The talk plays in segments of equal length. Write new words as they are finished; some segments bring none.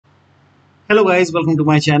Hello guys, welcome to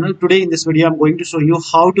my channel. Today in this video I'm going to show you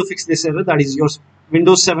how to fix this error, that is your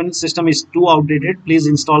Windows 7 system is too outdated. Please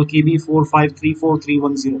install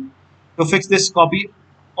KB4534310. To fix this, copy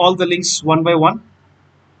all the links one by one.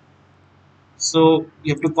 So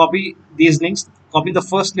you have to copy these links. Copy the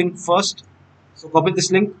first link first. So copy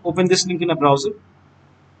this link, open this link in a browser.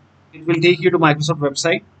 It will take you to Microsoft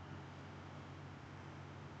website.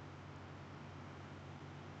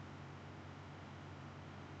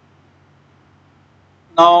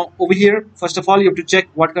 Now over here, first of all, you have to check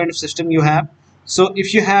what kind of system you have. So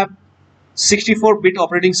if you have 64-bit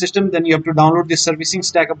operating system, then you have to download this servicing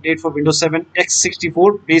stack update for Windows 7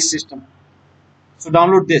 x64 base system. So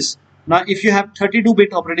download this. Now if you have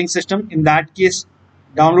 32-bit operating system, in that case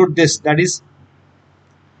download this, that is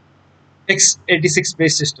x86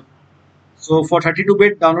 base system. So for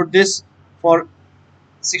 32-bit download this, for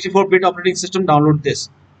 64-bit operating system download this.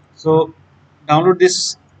 So download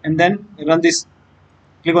this and then run this.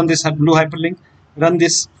 Click on this blue hyperlink, run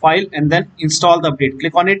this file and then install the update.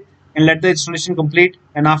 Click on it and let the installation complete,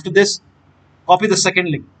 and after this copy the second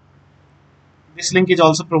link. This link is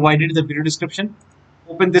also provided in the video description.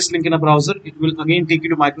 Open this link in a browser. It will again take you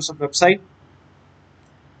to Microsoft website.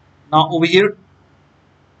 Now over here,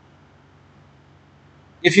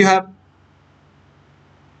 if you have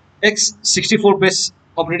x64 base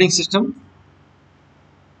operating system,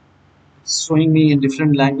 it's showing me in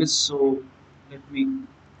different language, so let me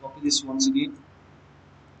copy this once again.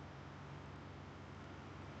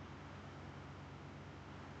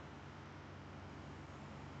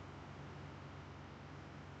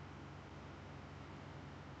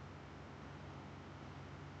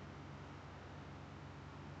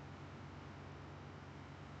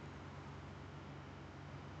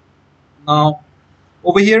 Now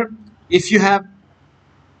over here, if you have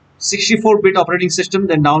 64-bit operating system,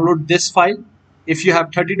 then download this file. If you have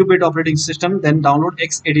 32-bit operating system, then download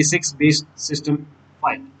x86 based system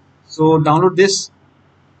file. So download this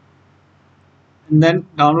and then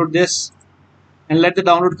download this and let the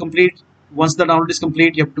download complete. Once the download is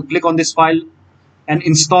complete, you have to click on this file and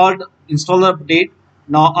install the update.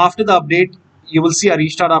 Now after the update, you will see a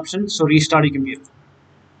restart option, so restart your computer.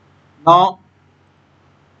 Now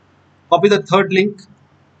copy the third link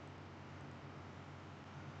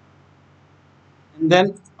and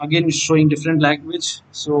then again it's showing different language,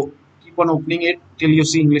 so keep on opening it till you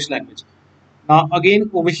see English language. Now again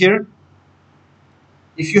over here,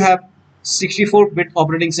 if you have 64-bit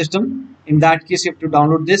operating system, in that case you have to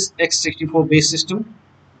download this x64 base system.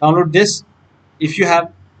 Download this. If you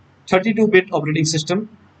have 32-bit operating system,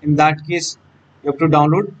 in that case you have to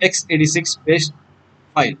download x86 base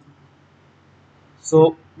file.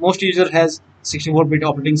 So most user has 64-bit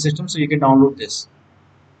operating system, so you can download this.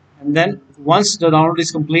 And then once the download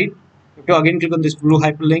is complete, you have to again click on this blue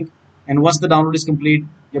hyperlink, and once the download is complete,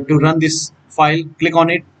 you have to run this file, click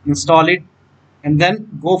on it, install it, and then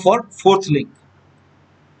go for fourth link.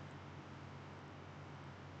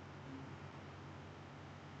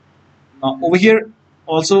 Now over here,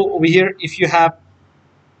 if you have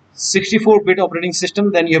 64-bit operating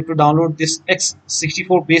system, then you have to download this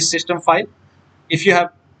x64 base system file. If you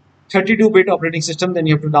have 32-bit operating system, then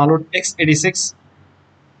you have to download x86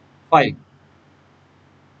 file.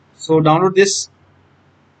 So download this,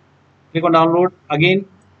 click on download, again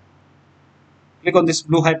click on this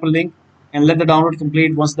blue hyperlink and let the download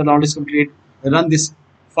complete. Once the download is complete, run this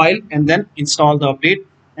file and then install the update.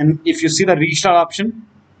 And if you see the restart option,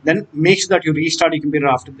 then make sure that you restart your computer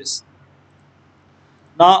after this.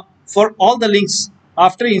 Now for all the links,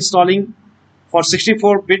 after installing for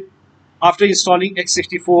 64-bit, after installing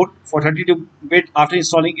x64, for 32-bit, after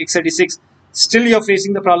installing x86, still you're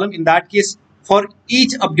facing the problem, in that case for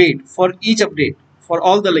each update, for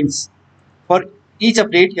all the links, for each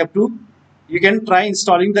update you can try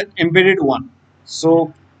installing the embedded one.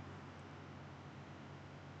 So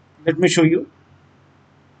let me show you.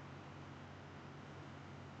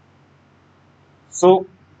 So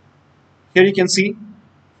here you can see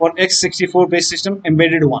for x64 base system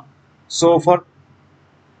embedded one. So for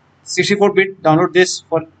 64-bit download this,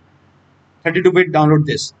 for 32-bit download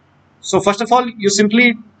this. So first of all, you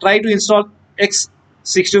simply try to install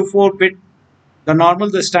x64-bit,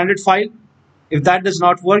 the standard file. If that does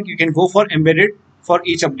not work, you can go for embedded for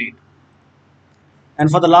each update. And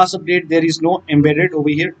for the last update, there is no embedded over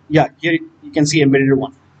here. Yeah, here you can see embedded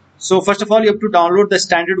one. So first of all, you have to download the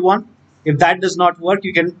standard one. If that does not work,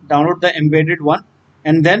 you can download the embedded one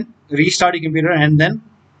and then restart your computer and then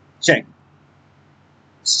check.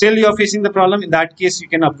 Still you are facing the problem, in that case you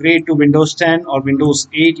can upgrade to Windows 10 or Windows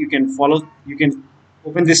 8. You can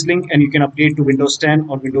open this link and you can upgrade to Windows 10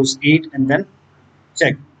 or Windows 8 and then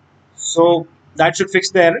check. So that should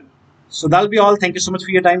fix the error. So that'll be all. Thank you so much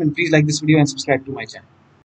for your time, and please like this video and subscribe to my channel.